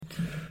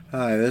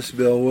Hi, this is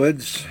Bill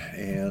Woods,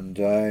 and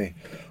I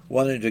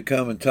wanted to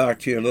come and talk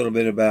to you a little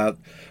bit about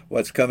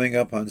what's coming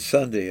up on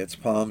Sunday. It's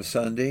Palm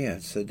Sunday.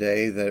 It's the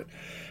day that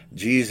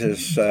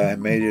Jesus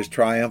made his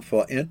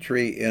triumphal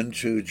entry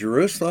into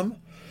Jerusalem,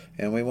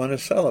 and we want to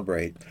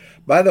celebrate.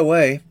 By the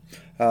way,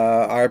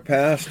 our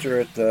pastor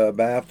at the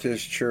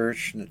Baptist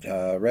Church,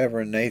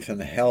 Reverend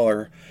Nathan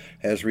Heller,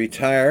 has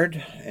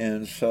retired,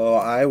 and so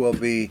I will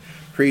be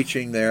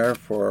preaching there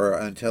for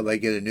until they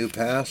get a new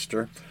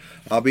pastor.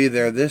 I'll be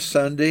there this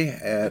Sunday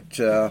at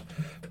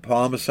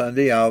Palm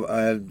Sunday,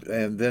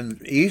 and then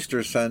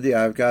Easter Sunday.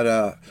 I've got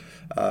a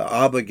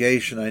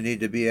obligation I need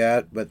to be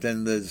at, but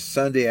then the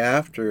Sunday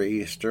after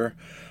Easter,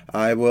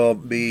 I will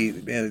be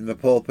in the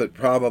pulpit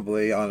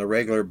probably on a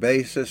regular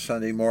basis,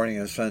 Sunday morning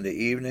and Sunday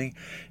evening.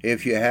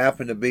 If you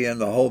happen to be in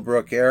the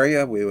Holbrook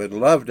area, we would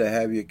love to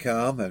have you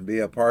come and be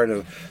a part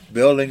of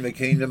building the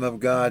kingdom of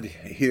God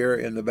here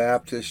in the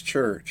Baptist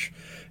Church.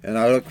 And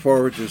I look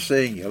forward to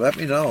seeing you. Let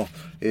me know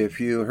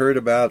if you heard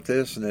about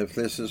this and if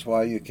this is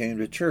why you came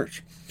to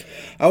church.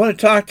 I want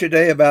to talk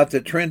today about the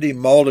Trendy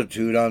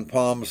multitude on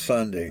Palm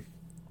Sunday.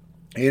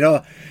 You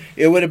know,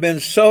 it would have been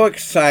so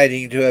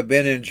exciting to have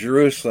been in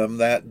Jerusalem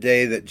that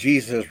day that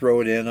Jesus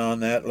rode in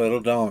on that little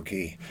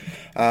donkey.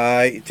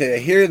 To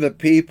hear the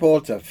people,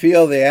 to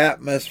feel the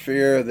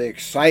atmosphere, the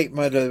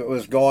excitement that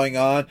was going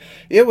on,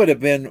 it would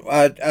have been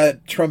a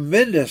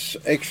tremendous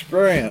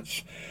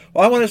experience.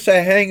 Well, I want to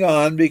say hang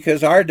on,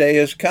 because our day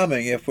is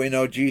coming if we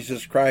know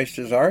Jesus Christ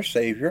is our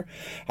Savior.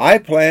 I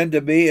plan to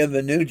be in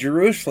the New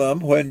Jerusalem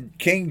when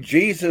King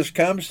Jesus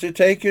comes to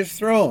take his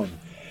throne.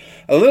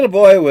 A little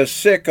boy was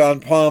sick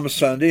on Palm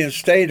Sunday and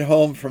stayed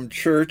home from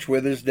church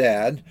with his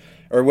dad,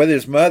 or with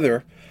his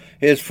mother.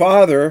 His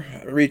father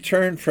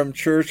returned from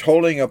church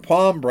holding a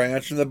palm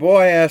branch, and the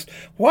boy asked,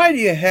 "Why do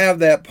you have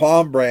that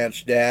palm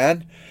branch,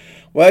 Dad?"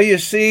 "Well, you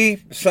see,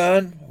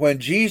 son, when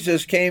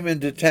Jesus came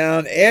into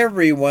town,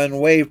 everyone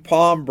waved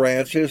palm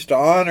branches to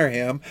honor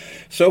him,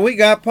 so we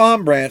got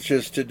palm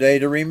branches today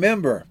to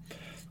remember."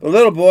 The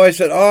little boy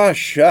said, "Oh,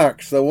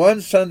 shucks, the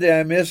one Sunday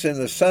I miss is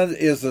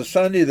the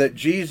Sunday that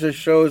Jesus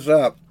shows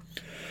up."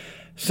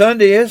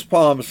 Sunday is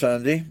Palm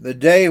Sunday, the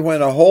day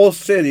when a whole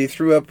city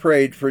threw a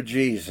parade for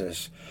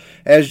Jesus.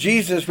 As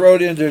Jesus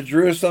rode into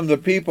Jerusalem, the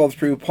people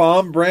threw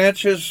palm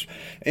branches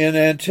in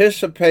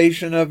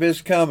anticipation of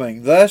his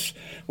coming. Thus,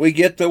 we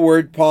get the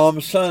word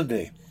Palm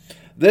Sunday.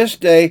 This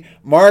day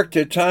marked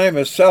a time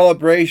of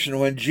celebration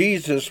when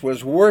Jesus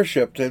was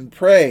worshipped and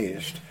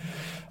praised.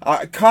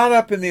 Caught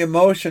up in the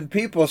emotion,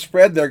 people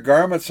spread their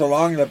garments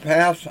along the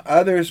path.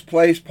 Others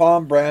placed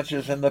palm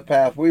branches in the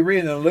path. We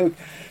read in Luke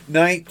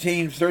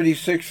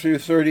 19:36 through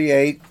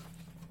 38,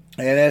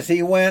 "And as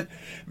he went,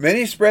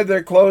 many spread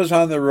their clothes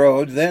on the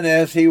road. Then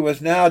as he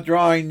was now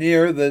drawing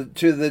near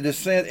to the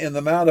descent in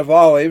the Mount of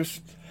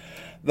Olives,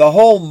 the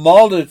whole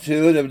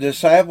multitude of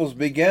disciples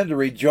began to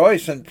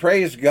rejoice and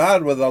praise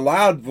God with a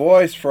loud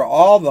voice for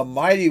all the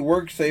mighty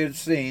works they had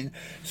seen,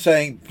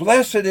 saying,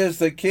 'Blessed is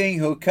the King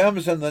who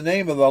comes in the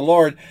name of the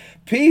Lord,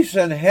 peace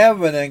in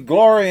heaven and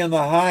glory in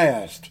the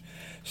highest.'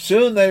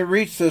 Soon they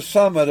reached the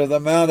summit of the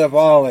Mount of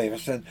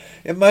Olives, and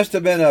it must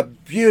have been a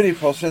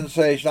beautiful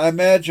sensation. I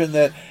imagine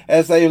that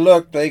as they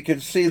looked, they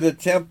could see the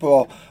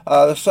temple,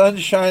 the sun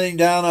shining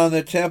down on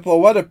the temple.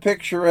 What a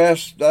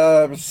picturesque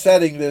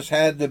setting this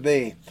had to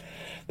be.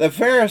 The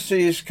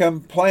Pharisees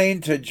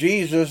complained to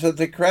Jesus that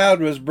the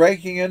crowd was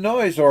breaking a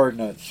noise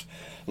ordinance.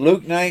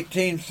 Luke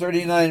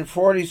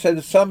 19:39-40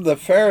 said, "Some of the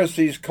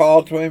Pharisees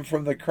called to him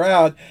from the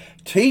crowd,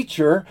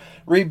 'Teacher,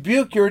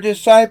 rebuke your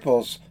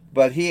disciples.'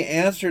 But he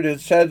answered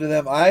and said to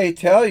them, 'I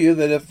tell you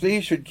that if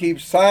these should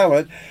keep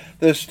silent,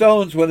 the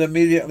stones would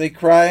immediately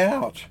cry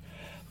out.'"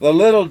 The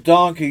little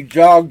donkey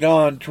jogged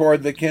on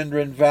toward the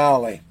Kidron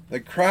Valley.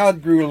 The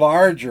crowd grew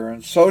larger,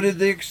 and so did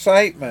the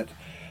excitement.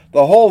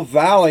 The whole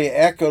valley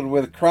echoed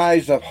with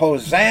cries of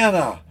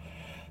 "Hosanna!"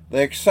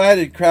 The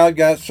excited crowd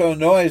got so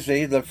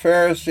noisy, the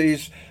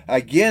Pharisees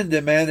again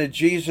demanded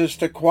Jesus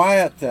to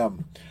quiet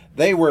them.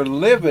 They were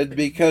livid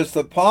because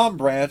the palm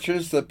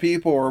branches the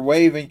people were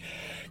waving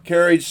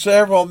carried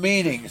several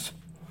meanings.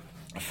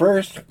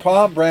 First,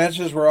 palm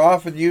branches were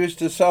often used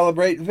to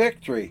celebrate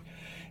victory.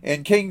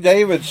 In King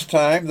David's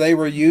time, they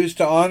were used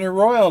to honor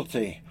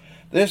royalty.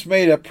 This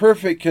made a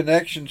perfect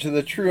connection to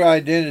the true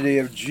identity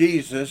of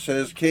Jesus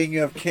as King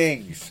of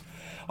Kings.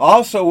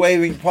 Also,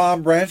 waving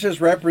palm branches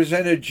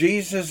represented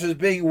Jesus as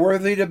being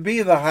worthy to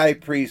be the high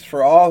priest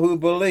for all who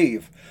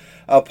believe.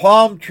 A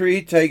palm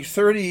tree takes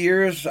 30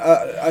 years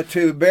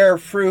to bear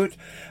fruit.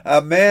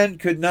 A man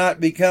could not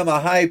become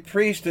a high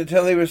priest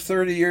until he was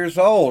 30 years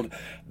old.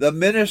 The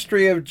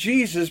ministry of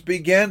Jesus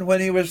began when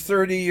he was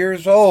 30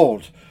 years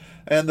old.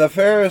 And the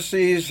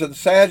Pharisees and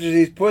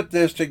Sadducees put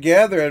this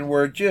together and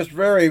were just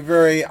very,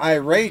 very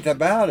irate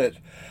about it.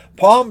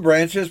 Palm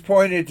branches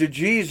pointed to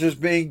Jesus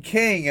being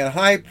king and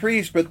high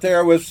priest, but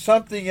there was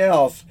something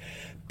else.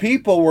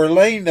 People were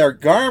laying their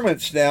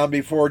garments down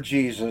before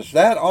Jesus.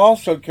 That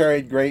also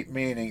carried great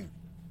meaning.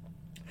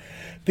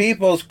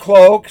 People's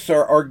cloaks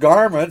or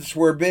garments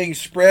were being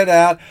spread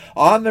out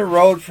on the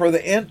road for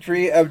the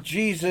entry of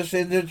Jesus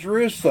into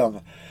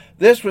Jerusalem.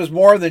 This was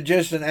more than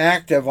just an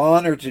act of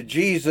honor to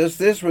Jesus.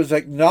 This was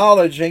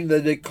acknowledging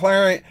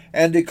declaring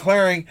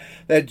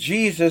that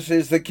Jesus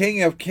is the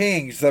King of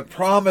Kings, the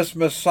promised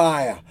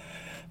Messiah.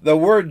 The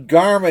word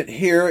garment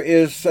here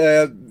is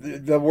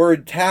the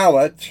word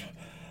talit,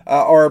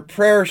 or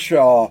prayer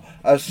shawl,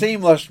 a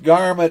seamless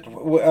garment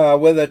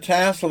with a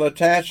tassel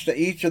attached to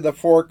each of the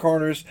four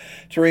corners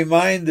to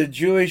remind the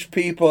Jewish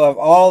people of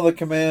all the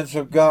commands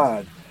of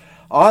God.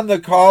 On the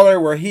collar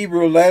were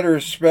Hebrew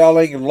letters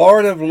spelling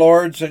Lord of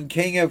Lords and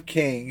King of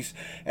Kings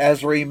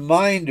as a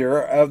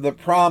reminder of the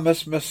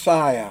promised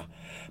Messiah.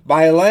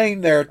 By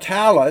laying their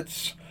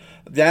talents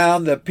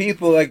down, the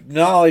people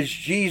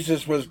acknowledged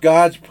Jesus was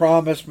God's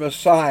promised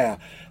Messiah.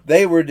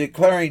 They were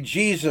declaring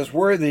Jesus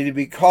worthy to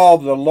be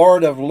called the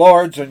Lord of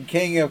Lords and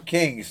King of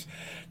Kings.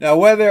 Now,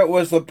 whether it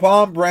was the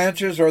palm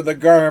branches or the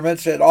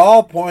garments, it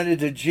all pointed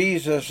to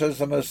Jesus as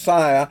the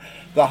Messiah,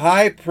 the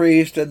high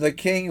priest, and the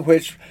king,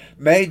 which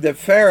made the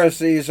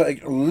Pharisees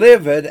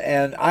livid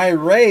and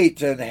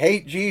irate and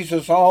hate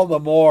Jesus all the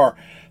more.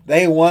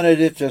 They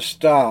wanted it to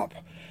stop.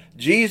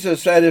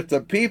 Jesus said if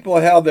the people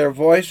held their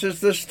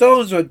voices, the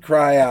stones would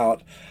cry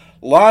out.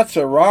 Lots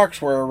of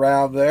rocks were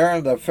around there,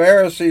 and the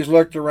Pharisees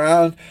looked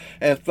around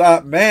and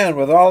thought, man,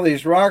 with all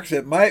these rocks,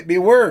 it might be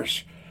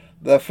worse.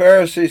 The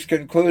Pharisees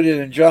concluded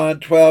in John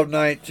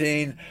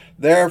 12:19,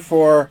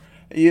 therefore,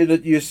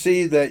 you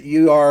see that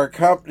you are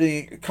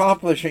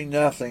accomplishing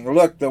nothing.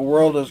 Look, the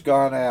world has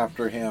gone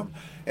after him.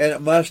 And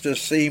it must have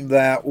seemed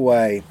that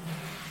way.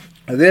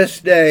 This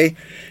day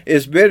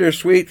is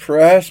bittersweet for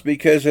us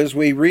because as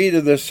we read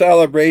of the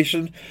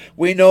celebration,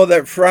 we know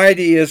that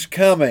Friday is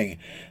coming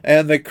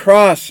and the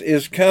cross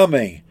is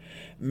coming.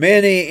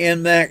 Many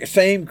in that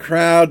same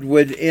crowd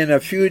would in a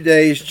few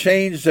days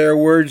change their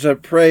words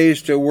of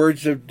praise to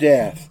words of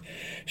death,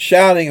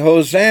 shouting,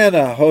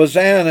 Hosanna,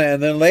 Hosanna,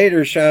 and then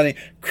later shouting,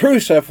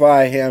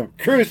 crucify him,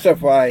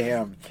 crucify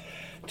him.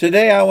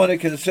 Today I want to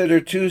consider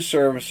two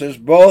services,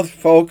 both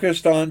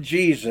focused on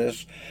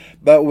Jesus,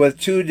 but with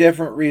two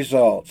different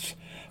results.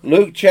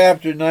 Luke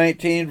chapter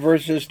 19,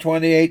 verses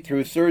 28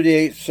 through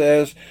 38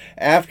 says,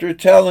 after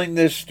telling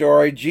this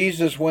story,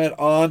 Jesus went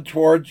on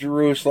toward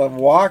Jerusalem,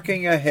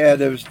 walking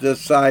ahead of his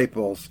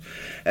disciples.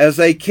 As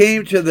they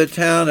came to the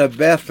town of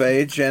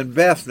Bethphage and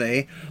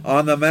Bethany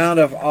on the Mount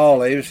of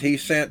Olives, he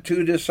sent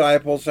two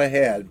disciples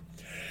ahead.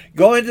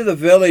 Go into the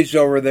village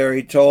over there,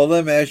 he told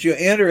them. As you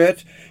enter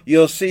it,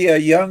 you'll see a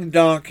young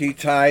donkey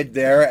tied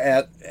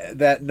there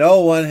that no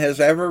one has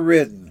ever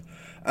ridden.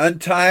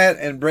 Untie it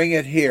and bring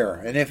it here.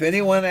 And if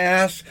anyone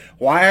asks,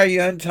 why are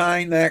you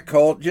untying that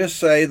colt? Just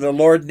say, the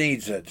Lord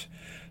needs it.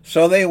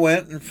 So they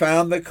went and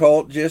found the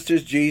colt just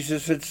as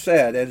Jesus had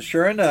said. And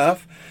sure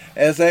enough,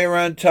 as they were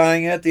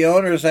untying it, the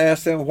owners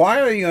asked them,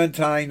 why are you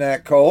untying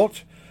that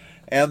colt?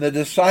 And the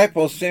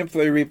disciples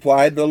simply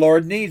replied, the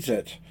Lord needs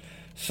it.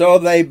 So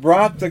they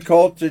brought the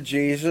colt to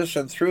Jesus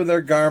and threw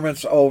their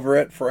garments over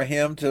it for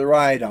him to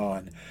ride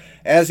on.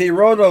 As he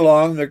rode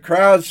along, the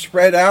crowd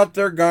spread out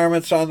their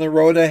garments on the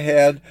road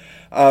ahead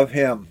of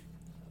him.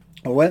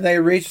 When they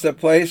reached the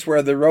place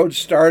where the road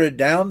started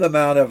down the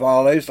Mount of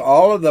Olives,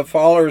 all of the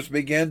followers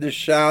began to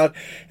shout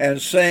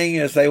and sing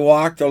as they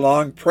walked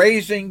along,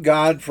 praising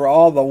God for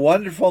all the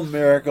wonderful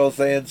miracles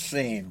they had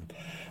seen.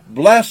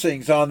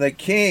 Blessings on the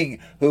King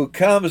who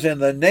comes in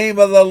the name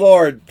of the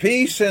Lord,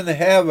 peace in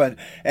heaven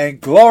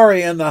and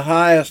glory in the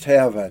highest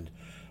heaven.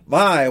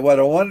 My, what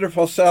a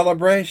wonderful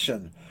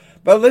celebration.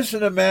 But listen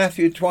to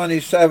Matthew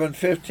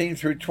 27:15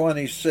 through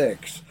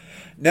 26.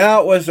 Now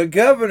it was the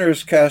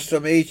governor's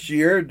custom each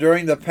year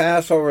during the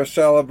Passover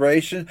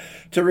celebration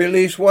to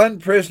release one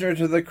prisoner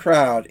to the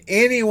crowd,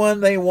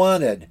 anyone they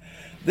wanted.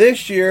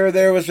 This year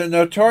there was a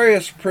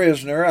notorious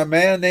prisoner, a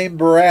man named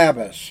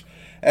Barabbas.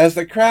 As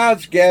the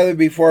crowds gathered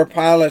before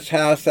Pilate's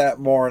house that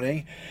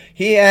morning,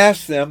 he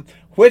asked them,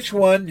 which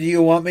one do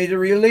you want me to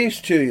release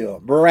to you,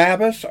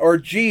 Barabbas or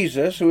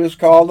Jesus, who is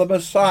called the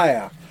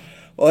Messiah?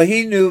 Well,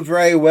 he knew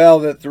very well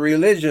that the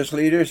religious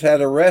leaders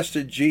had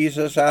arrested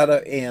Jesus out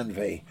of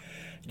envy.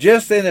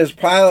 Just then, as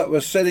Pilate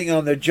was sitting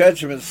on the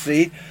judgment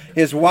seat,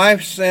 his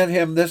wife sent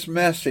him this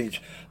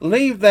message,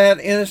 leave that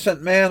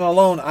innocent man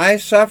alone. I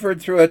suffered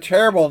through a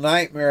terrible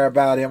nightmare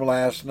about him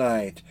last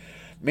night.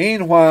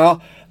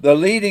 Meanwhile, the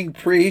leading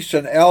priests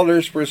and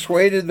elders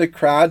persuaded the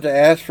crowd to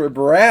ask for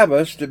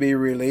Barabbas to be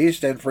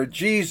released and for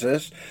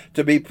Jesus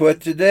to be put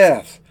to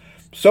death.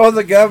 So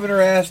the governor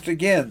asked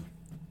again,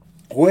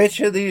 which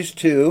of these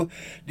two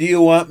do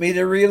you want me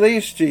to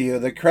release to you?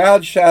 The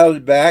crowd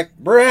shouted back,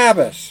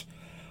 Barabbas.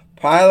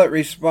 Pilate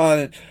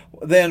responded,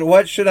 then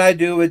what should I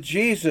do with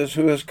Jesus,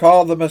 who is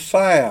called the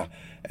Messiah?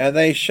 And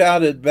they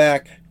shouted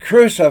back,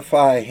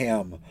 crucify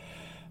him.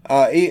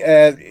 But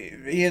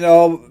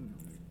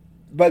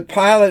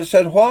Pilate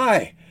said,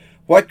 why?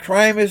 What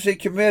crime has he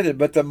committed?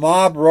 But the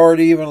mob roared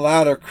even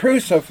louder,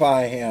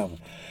 crucify him.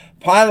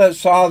 Pilate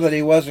saw that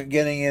he wasn't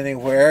getting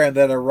anywhere and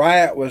that a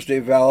riot was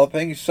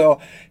developing, so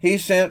he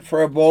sent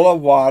for a bowl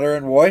of water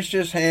and washed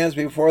his hands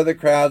before the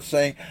crowd,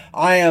 saying,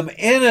 "I am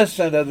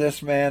innocent of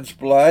this man's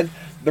blood.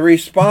 The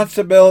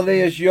responsibility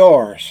is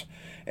yours."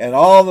 And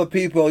all the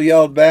people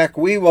yelled back,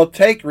 "We will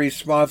take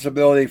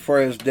responsibility for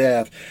his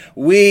death,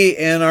 we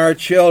and our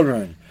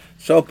children."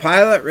 So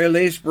Pilate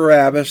released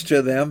Barabbas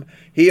to them.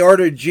 He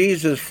ordered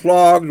Jesus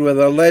flogged with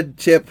a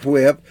lead-tipped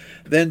whip,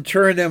 then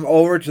turned him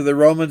over to the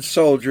Roman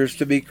soldiers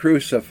to be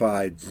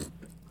crucified.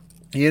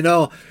 You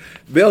know,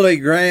 Billy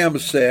Graham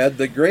said,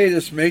 "The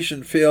greatest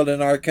mission field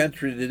in our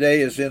country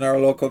today is in our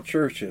local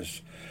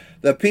churches."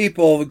 The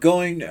people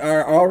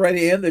are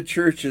already in the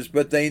churches,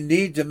 but they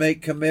need to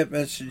make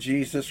commitments to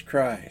Jesus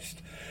Christ.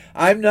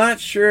 I'm not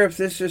sure if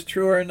this is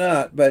true or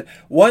not, but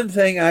one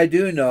thing I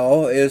do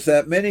know is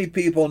that many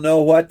people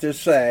know what to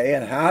say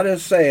and how to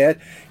say it,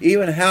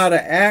 even how to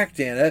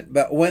act in it,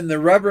 but when the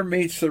rubber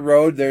meets the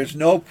road, there's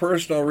no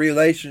personal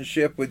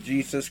relationship with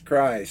Jesus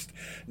Christ.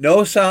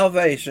 No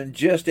salvation,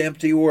 just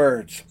empty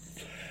words.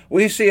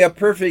 We see a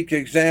perfect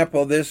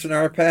example of this in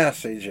our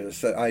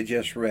passages that I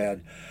just read.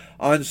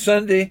 On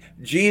Sunday,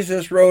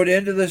 Jesus rode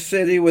into the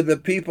city with the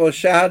people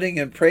shouting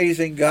and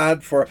praising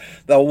God for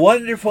the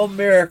wonderful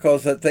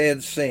miracles that they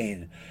had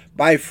seen.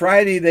 By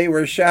Friday, they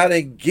were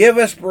shouting, "Give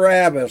us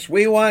Barabbas.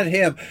 We want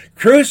him.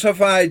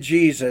 Crucify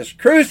Jesus.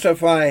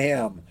 Crucify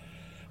him."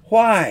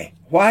 Why?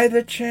 Why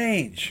the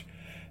change?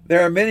 There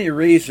are many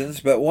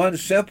reasons, but one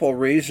simple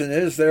reason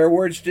is their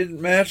words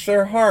didn't match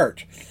their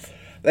heart.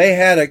 They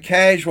had a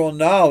casual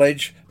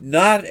knowledge,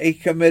 not a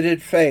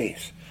committed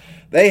faith.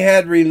 They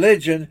had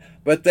religion,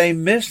 but they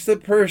missed the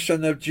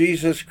person of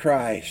Jesus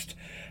Christ.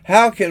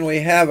 How can we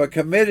have a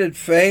committed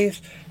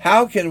faith?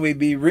 How can we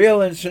be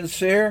real and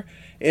sincere?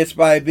 It's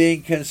by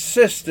being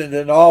consistent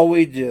in all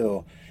we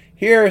do.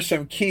 Here are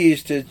some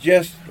keys to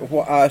just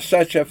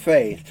such a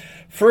faith.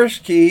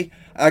 First key,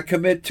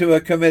 commit to a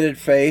committed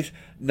faith,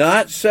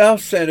 not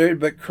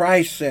self-centered, but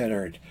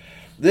Christ-centered.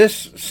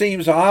 This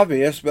seems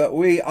obvious, but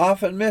we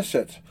often miss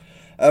it.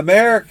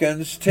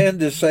 Americans tend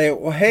to say,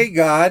 "Well, hey,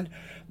 God,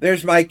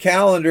 there's my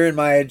calendar and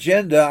my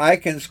agenda. I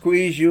can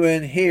squeeze you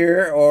in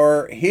here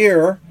or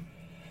here."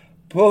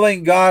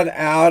 Pulling God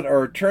out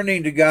or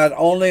turning to God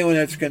only when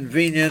it's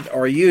convenient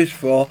or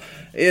useful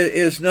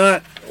is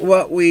not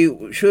what we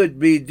should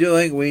be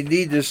doing. We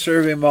need to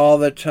serve him all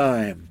the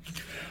time.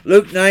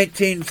 Luke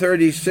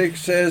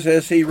 19:36 says,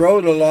 as he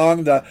rode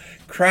along, the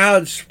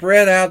crowd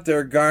spread out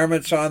their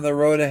garments on the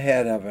road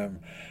ahead of him.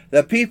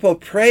 The people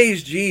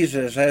praised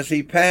Jesus as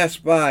he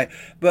passed by,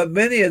 but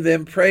many of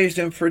them praised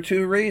him for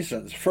two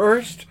reasons.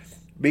 First,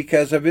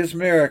 because of his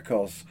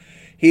miracles.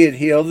 He had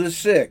healed the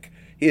sick.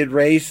 He had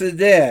raised the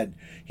dead.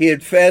 He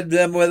had fed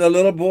them with a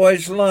little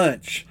boy's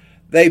lunch.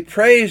 They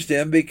praised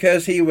him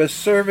because he was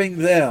serving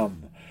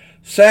them.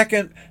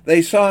 Second,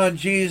 they saw in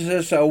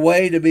Jesus a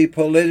way to be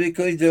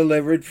politically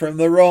delivered from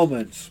the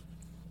Romans.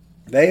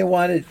 They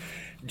wanted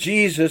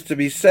Jesus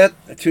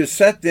to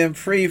set them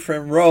free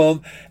from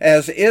Rome,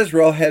 as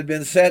Israel had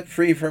been set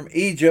free from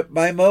Egypt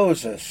by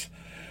Moses.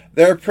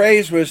 Their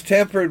praise was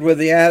tempered with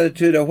the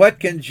attitude of,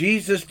 "What can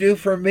Jesus do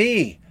for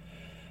me?"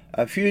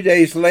 A few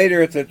days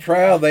later at the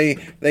trial,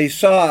 they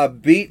saw a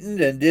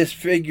beaten and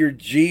disfigured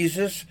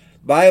Jesus.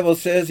 Bible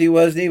says he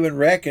wasn't even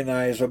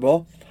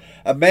recognizable.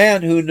 A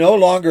man who no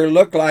longer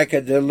looked like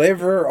a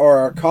deliverer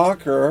or a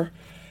conqueror.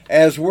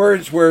 As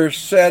words were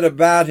said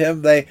about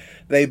him,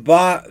 they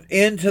bought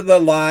into the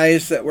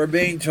lies that were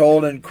being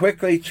told and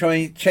quickly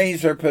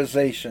changed their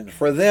position.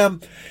 For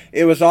them,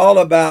 it was all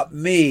about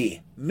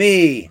me,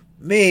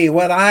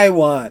 what I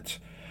want.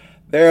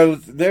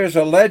 There's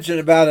a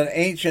legend about an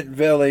ancient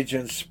village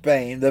in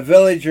Spain. The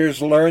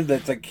villagers learned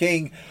that the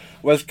king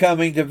was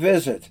coming to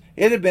visit.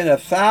 It had been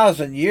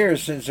 1,000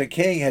 years since the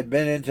king had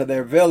been into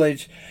their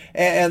village,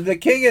 and the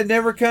king had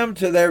never come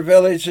to their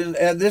village,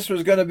 and this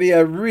was going to be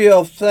a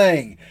real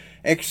thing.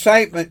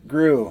 Excitement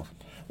grew.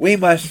 "We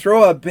must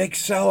throw a big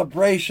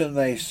celebration,"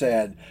 they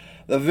said.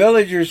 The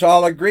villagers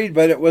all agreed,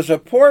 but it was a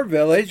poor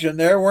village, and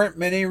there weren't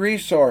many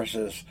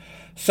resources.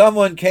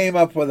 Someone came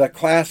up with a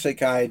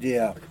classic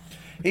idea.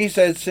 He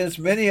said since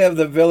many of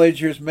the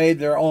villagers made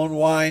their own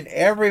wine,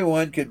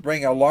 everyone could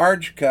bring a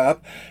large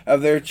cup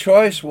of their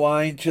choice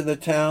wine to the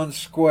town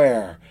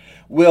square.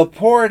 "We'll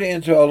pour it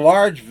into a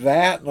large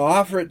vat and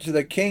offer it to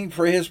the king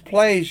for his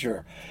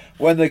pleasure.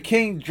 When the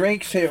king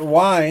drinks his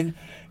wine,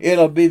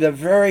 it'll be the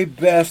very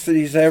best that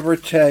he's ever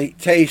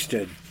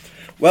tasted."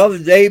 Well, the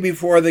day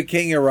before the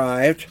king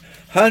arrived,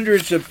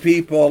 hundreds of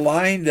people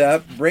lined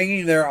up,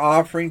 bringing their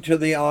offering to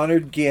the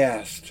honored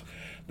guest.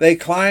 They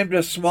climbed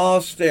a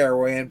small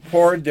stairway and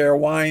poured their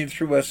wine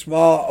through a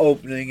small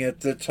opening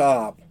at the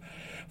top.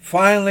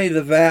 Finally,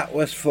 the vat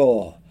was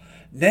full.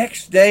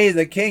 Next day,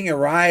 the king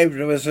arrived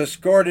and was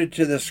escorted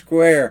to the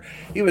square.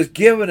 He was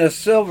given a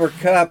silver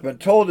cup and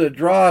told to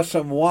draw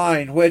some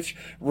wine, which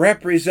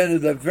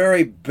represented the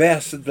very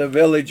best that the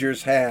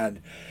villagers had.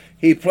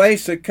 He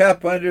placed the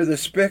cup under the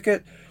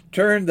spigot,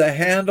 turned the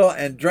handle,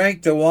 and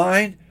drank the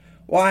wine.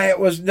 Why, it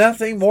was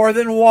nothing more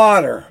than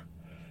water.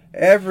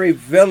 Every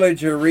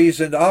villager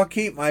reasoned, I'll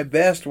keep my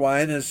best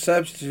wine and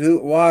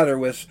substitute water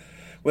with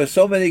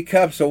so many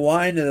cups of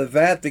wine in the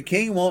vat, the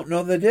king won't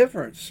know the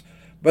difference.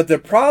 But the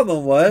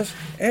problem was,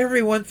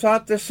 everyone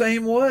thought the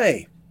same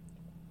way.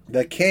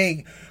 The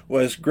king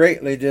was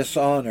greatly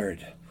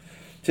dishonored.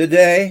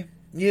 Today,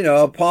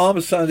 Palm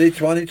Sunday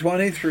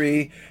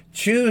 2023,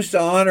 choose to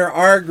honor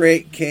our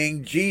great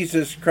King,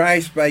 Jesus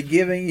Christ, by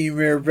giving him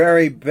your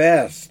very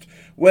best,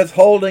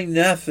 withholding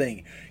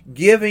nothing.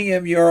 Giving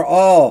him your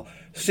all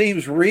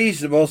seems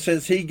reasonable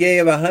since he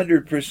gave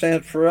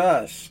 100% for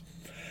us.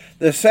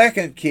 The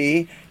second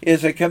key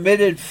is a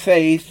committed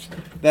faith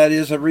that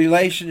is a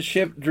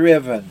relationship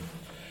driven.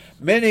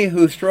 Many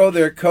who throw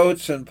their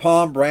coats and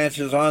palm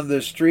branches on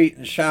the street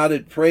and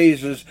shouted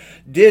praises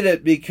did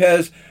it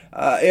because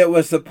it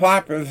was the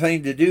popular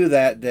thing to do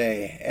that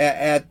day.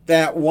 At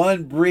that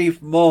one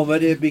brief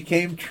moment, it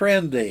became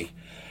trendy.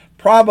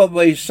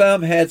 Probably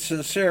some had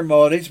sincere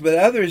motives, but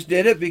others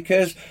did it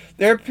because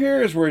their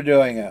peers were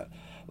doing it.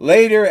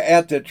 Later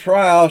at the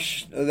trial,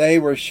 they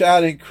were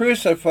shouting,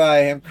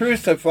 crucify him,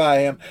 crucify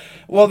him.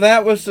 Well,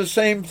 that was the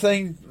same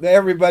thing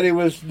everybody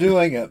was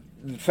doing it.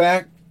 In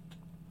fact,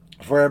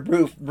 for a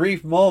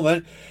brief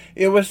moment,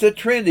 it was the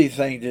trendy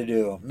thing to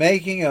do,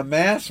 making a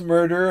mass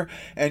murderer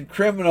and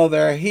criminal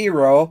their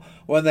hero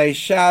when they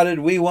shouted,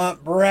 we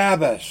want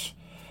Barabbas.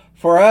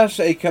 For us,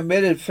 a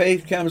committed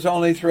faith comes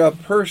only through a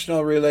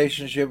personal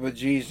relationship with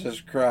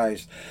Jesus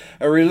Christ,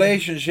 a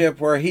relationship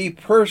where he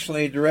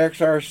personally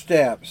directs our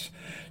steps.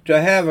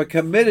 To have a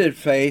committed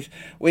faith,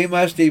 we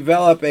must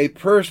develop a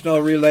personal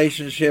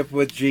relationship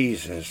with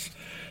Jesus.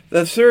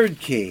 The third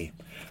key,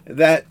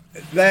 that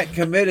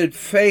committed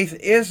faith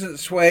isn't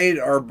swayed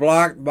or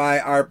blocked by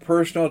our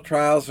personal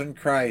trials and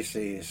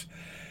crises.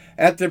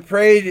 At the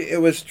parade, it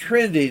was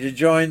trendy to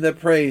join the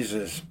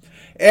praises.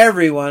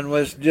 Everyone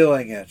was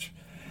doing it.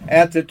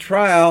 At the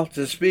trial,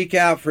 to speak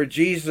out for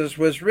Jesus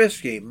was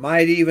risky,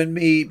 might even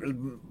be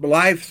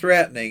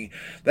life-threatening.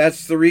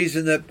 That's the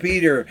reason that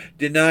Peter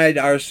denied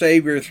our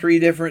Savior 3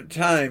 different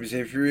times,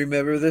 if you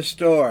remember the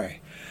story.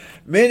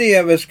 Many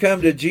of us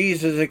come to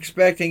Jesus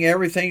expecting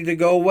everything to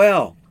go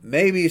well.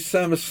 Maybe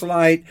some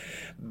slight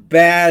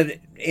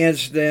bad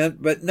incident,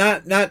 but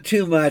not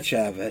too much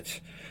of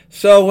it.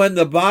 So when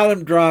the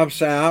bottom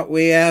drops out,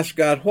 we ask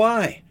God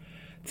why,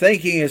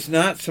 thinking it's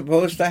not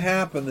supposed to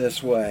happen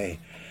this way.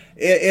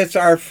 It's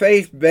our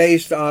faith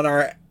based on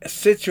our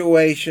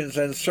situations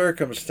and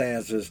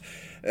circumstances.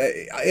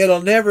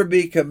 It'll never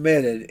be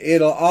committed.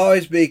 It'll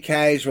always be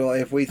casual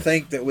if we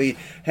think that we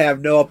have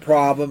no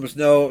problems,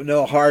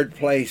 no hard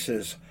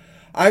places.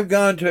 I've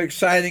gone to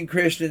exciting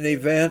Christian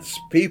events.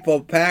 People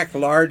pack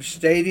large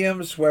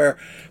stadiums where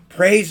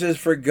praises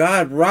for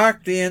God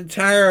rocked the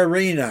entire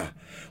arena,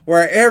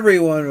 where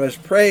everyone was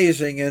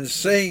praising and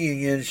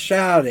singing and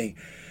shouting.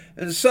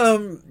 And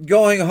some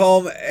going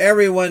home,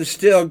 everyone's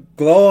still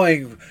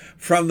glowing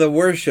from the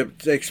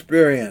worship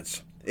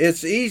experience.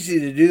 It's easy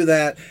to do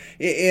that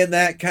in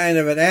that kind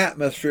of an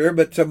atmosphere,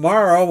 but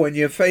tomorrow when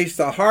you face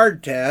the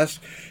hard task,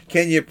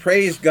 can you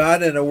praise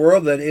God in a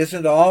world that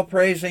isn't all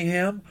praising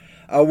him?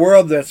 A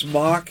world that's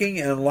mocking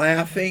and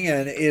laughing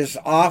and is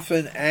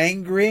often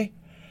angry?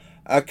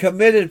 A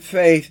committed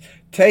faith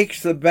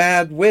takes the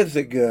bad with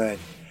the good,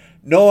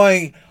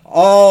 knowing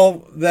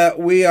all that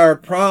we are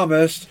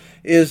promised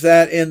is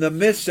that in the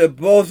midst of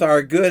both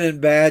our good and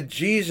bad,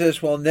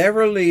 Jesus will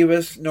never leave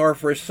us nor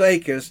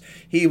forsake us.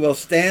 He will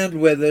stand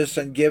with us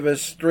and give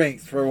us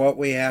strength for what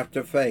we have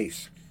to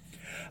face.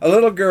 A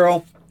little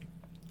girl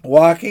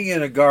walking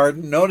in a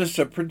garden noticed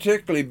a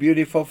particularly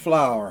beautiful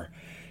flower.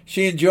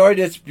 She enjoyed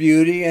its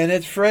beauty and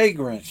its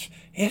fragrance.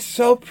 "It's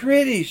so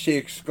pretty," she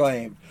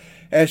exclaimed.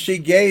 As she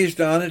gazed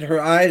on it, her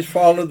eyes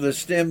followed the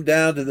stem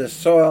down to the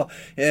soil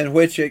in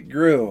which it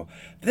grew.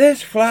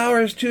 "This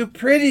flower is too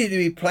pretty to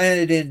be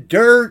planted in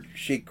dirt,"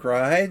 she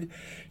cried.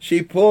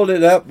 She pulled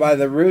it up by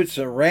the roots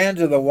and ran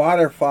to the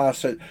water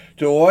faucet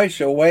to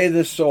wash away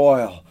the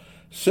soil.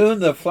 Soon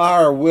the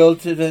flower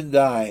wilted and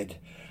died.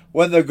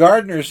 When the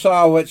gardener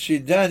saw what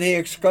she'd done, he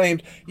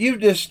exclaimed,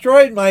 "You've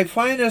destroyed my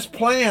finest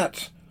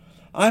plant."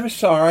 "I'm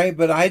sorry,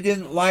 but I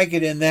didn't like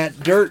it in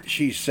that dirt,"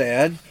 she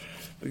said.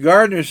 The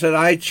gardener said,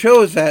 "I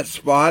chose that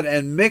spot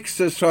and mixed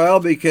the soil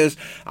because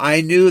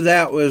I knew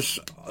that was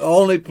the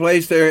only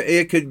place there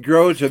it could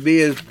grow to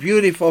be a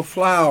beautiful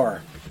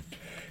flower."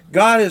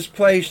 God has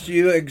placed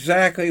you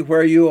exactly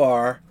where you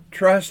are.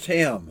 Trust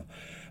him.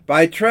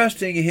 By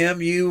trusting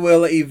him, you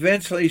will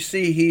eventually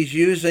see he's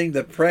using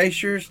the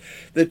pressures,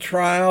 the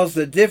trials,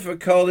 the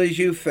difficulties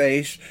you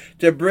face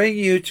to bring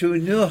you to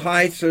new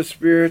heights of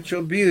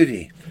spiritual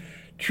beauty.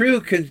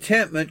 True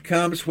contentment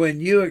comes when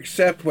you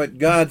accept what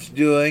God's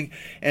doing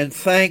and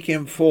thank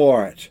him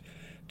for it.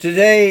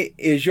 Today,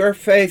 is your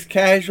faith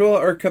casual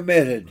or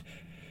committed?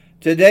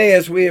 Today,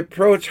 as we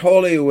approach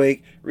Holy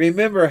Week,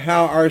 remember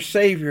how our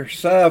Savior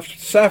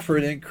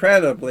suffered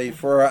incredibly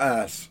for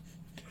us.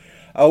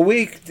 A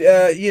week,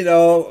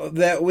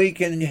 that we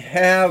can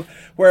have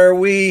where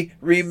we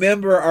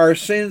remember our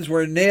sins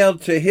were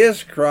nailed to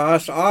his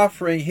cross,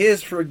 offering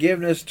his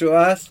forgiveness to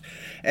us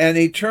and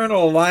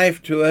eternal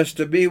life to us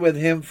to be with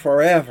him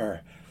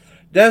forever.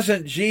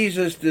 Doesn't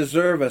Jesus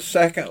deserve a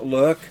second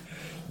look?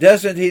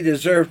 Doesn't he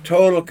deserve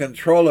total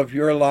control of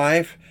your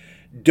life?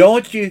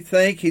 Don't you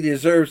think he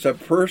deserves a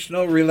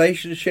personal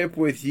relationship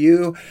with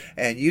you,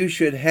 and you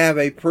should have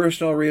a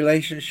personal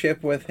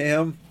relationship with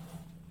him?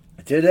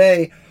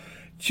 Today,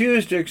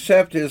 choose to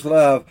accept his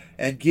love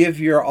and give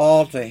your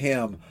all to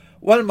him.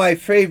 One of my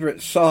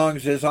favorite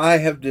songs is I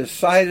Have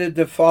Decided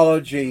to Follow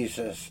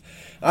Jesus.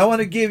 I want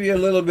to give you a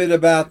little bit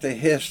about the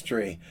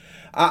history.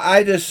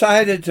 I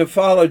Decided to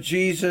Follow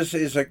Jesus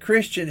is a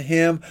Christian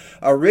hymn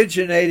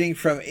originating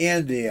from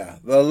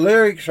India. The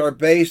lyrics are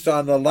based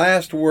on the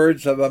last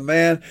words of a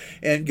man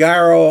in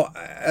Garo,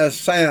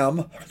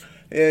 Assam.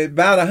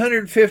 About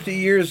 150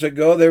 years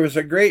ago, there was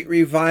a great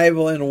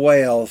revival in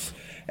Wales.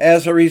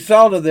 As a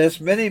result of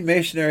this, many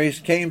missionaries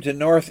came to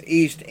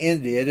northeast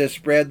India to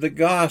spread the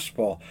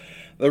gospel.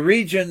 The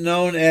region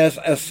known as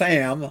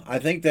Assam, I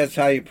think that's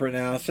how you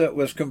pronounce it,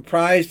 was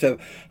comprised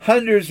of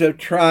hundreds of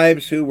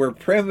tribes who were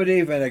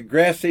primitive and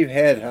aggressive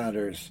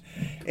headhunters.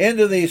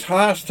 Into these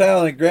hostile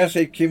and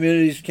aggressive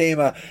communities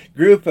came a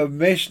group of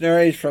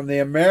missionaries from the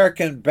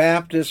American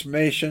Baptist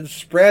Mission,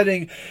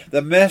 spreading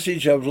the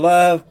message of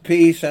love,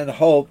 peace, and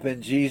hope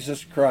in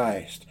Jesus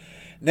Christ.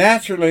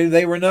 Naturally,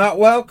 they were not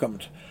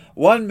welcomed.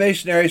 One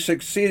missionary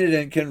succeeded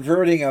in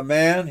converting a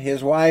man,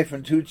 his wife,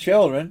 and 2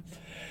 children.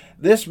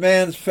 This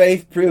man's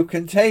faith proved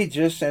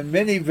contagious, and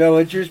many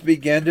villagers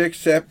began to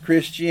accept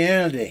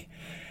Christianity.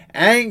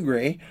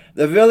 Angry,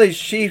 the village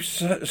chief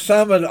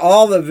summoned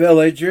all the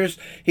villagers.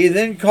 He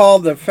then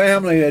called the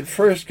family who had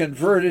first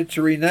converted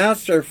to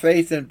renounce their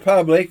faith in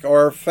public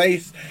or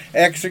face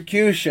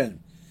execution.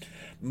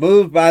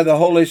 Moved by the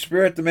Holy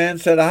Spirit, the man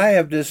said, "I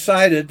have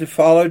decided to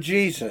follow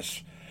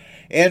Jesus."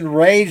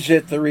 Enraged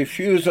at the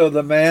refusal of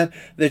the man,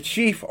 the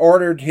chief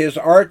ordered his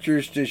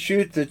archers to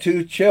shoot the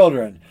 2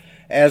 children.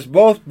 As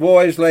both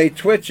boys lay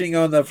twitching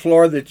on the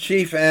floor, the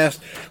chief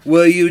asked,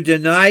 "Will you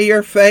deny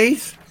your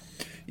faith?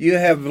 You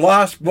have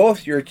lost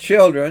both your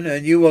children,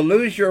 and you will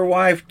lose your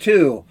wife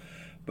too."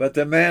 But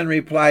the man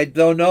replied,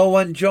 "Though no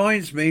one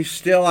joins me,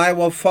 still I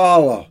will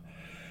follow."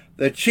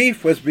 The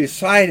chief was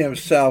beside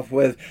himself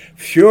with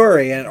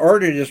fury and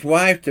ordered his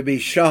wife to be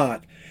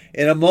shot.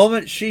 In a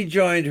moment she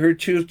joined her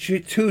two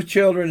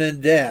children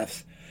in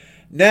death.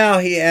 Now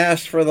he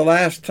asked for the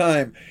last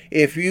time,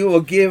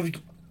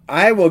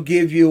 I will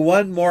give you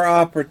one more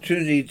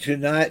opportunity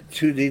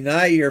to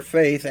deny your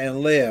faith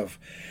and live."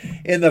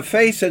 In the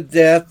face of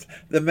death,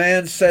 the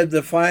man said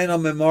the final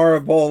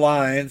memorable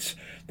lines,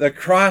 "The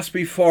cross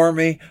before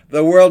me,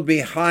 the world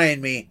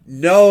behind me,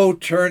 no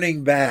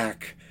turning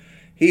back."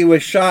 He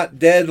was shot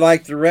dead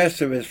like the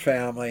rest of his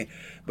family,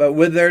 but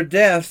with their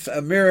deaths,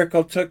 a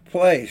miracle took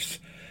place.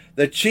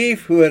 The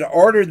chief who had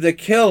ordered the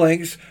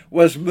killings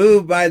was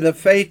moved by the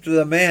faith of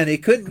the man. He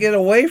couldn't get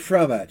away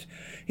from it.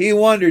 He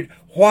wondered,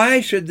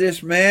 why should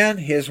this man,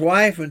 his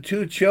wife, and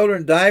 2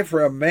 children die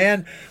for a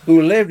man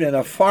who lived in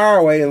a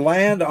faraway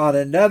land on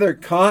another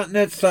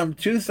continent some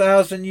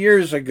 2,000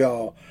 years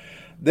ago?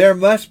 There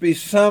must be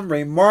some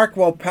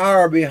remarkable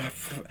power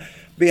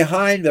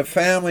behind the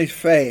family's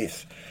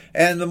faith.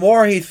 And the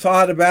more he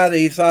thought about it,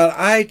 he thought,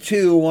 I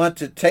too want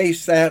to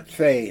taste that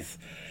faith.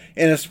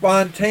 In a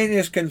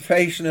spontaneous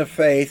confession of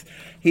faith,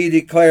 he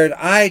declared,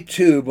 I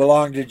too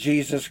belong to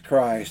Jesus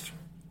Christ.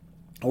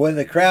 When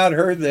the crowd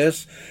heard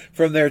this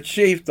from their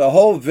chief, the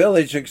whole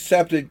village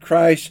accepted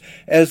Christ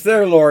as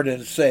their Lord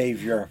and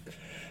Savior.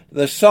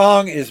 The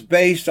song is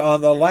based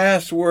on the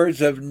last words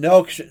of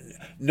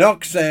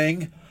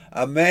Nokseng,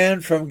 a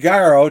man from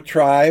Garo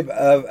tribe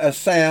of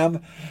Assam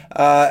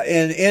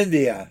in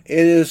India.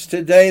 It is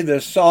today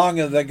the song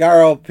of the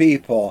Garo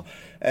people.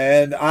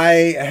 And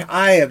I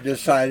have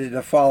decided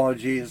to follow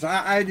Jesus.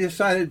 I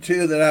decided,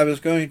 too, that I was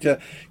going to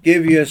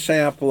give you a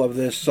sample of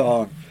this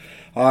song.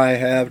 I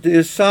have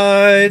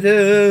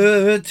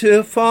decided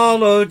to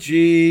follow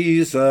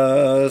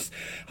Jesus.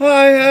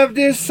 I have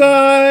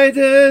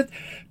decided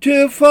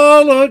to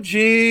follow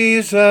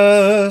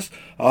Jesus.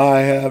 I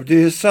have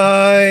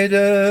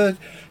decided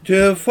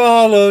to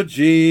follow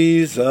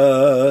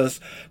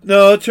Jesus.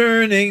 No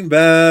turning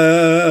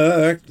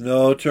back,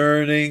 no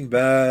turning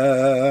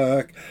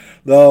back.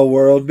 The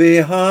world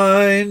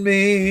behind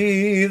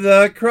me,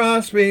 the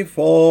cross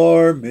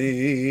before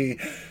me.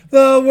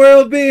 The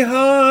world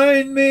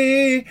behind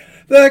me,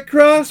 the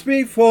cross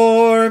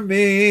before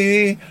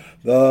me.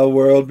 The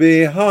world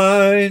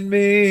behind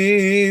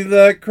me,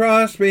 the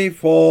cross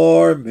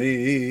before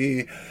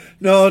me.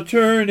 No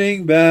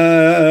turning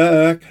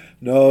back,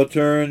 no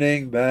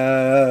turning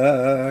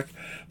back.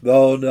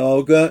 Though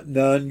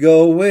none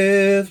go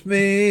with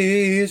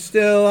me,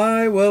 still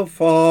I will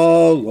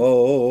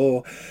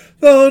follow.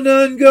 Though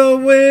none go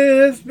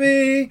with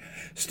me,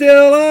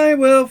 still I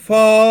will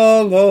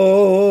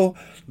follow.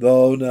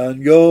 Though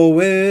none go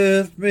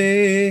with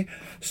me,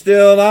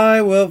 still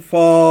I will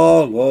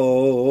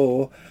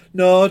follow.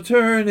 no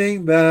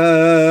turning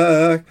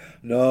back,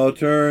 no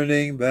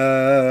turning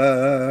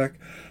back.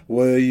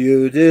 Will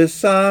you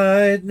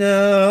decide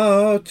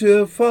now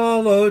to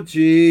follow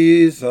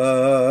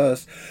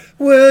Jesus?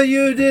 Will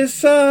you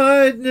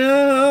decide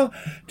now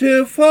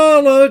to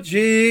follow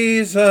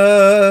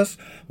Jesus?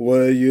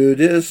 Will you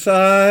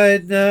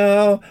decide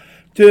now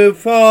to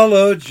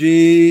follow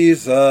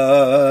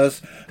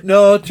Jesus?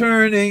 No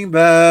turning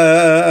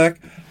back,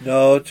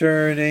 no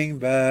turning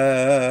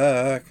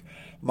back.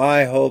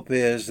 My hope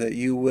is that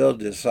you will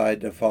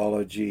decide to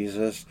follow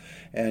Jesus,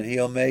 and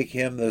he'll make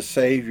him the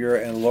Savior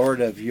and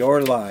Lord of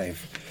your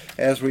life.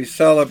 As we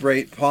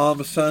celebrate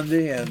Palm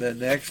Sunday and then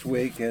next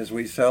week as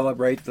we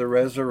celebrate the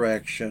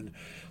resurrection,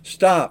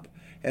 stop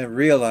and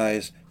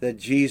realize that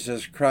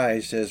Jesus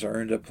Christ has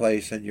earned a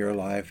place in your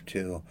life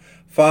too.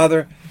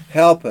 Father,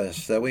 help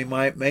us that we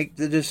might make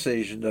the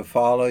decision to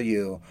follow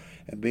you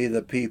and be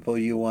the people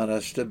you want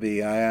us to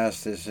be. I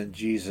ask this in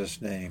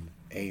Jesus' name.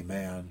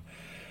 Amen.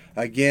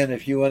 Again,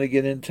 if you want to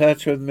get in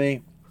touch with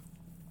me,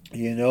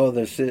 you know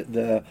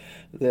the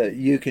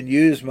you can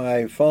use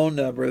my phone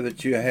number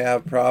that you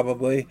have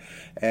probably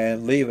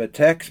and leave a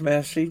text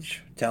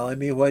message telling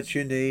me what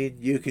you need.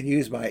 You can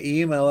use my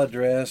email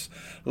address,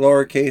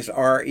 lowercase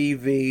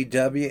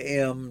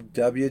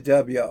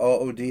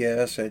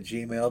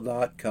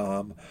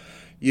revwwoods@gmail.com.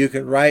 You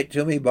can write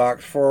to me,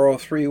 Box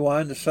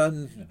 4031,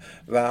 Sun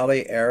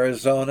Valley,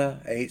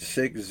 Arizona,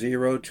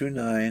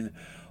 86029.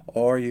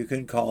 Or you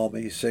can call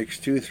me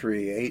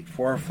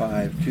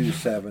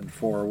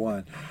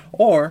 623-845-2741.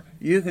 Or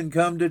you can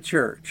come to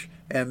church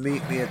and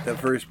meet me at the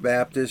First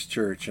Baptist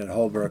Church in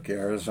Holbrook,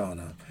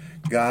 Arizona.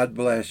 God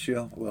bless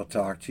you. We'll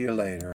talk to you later.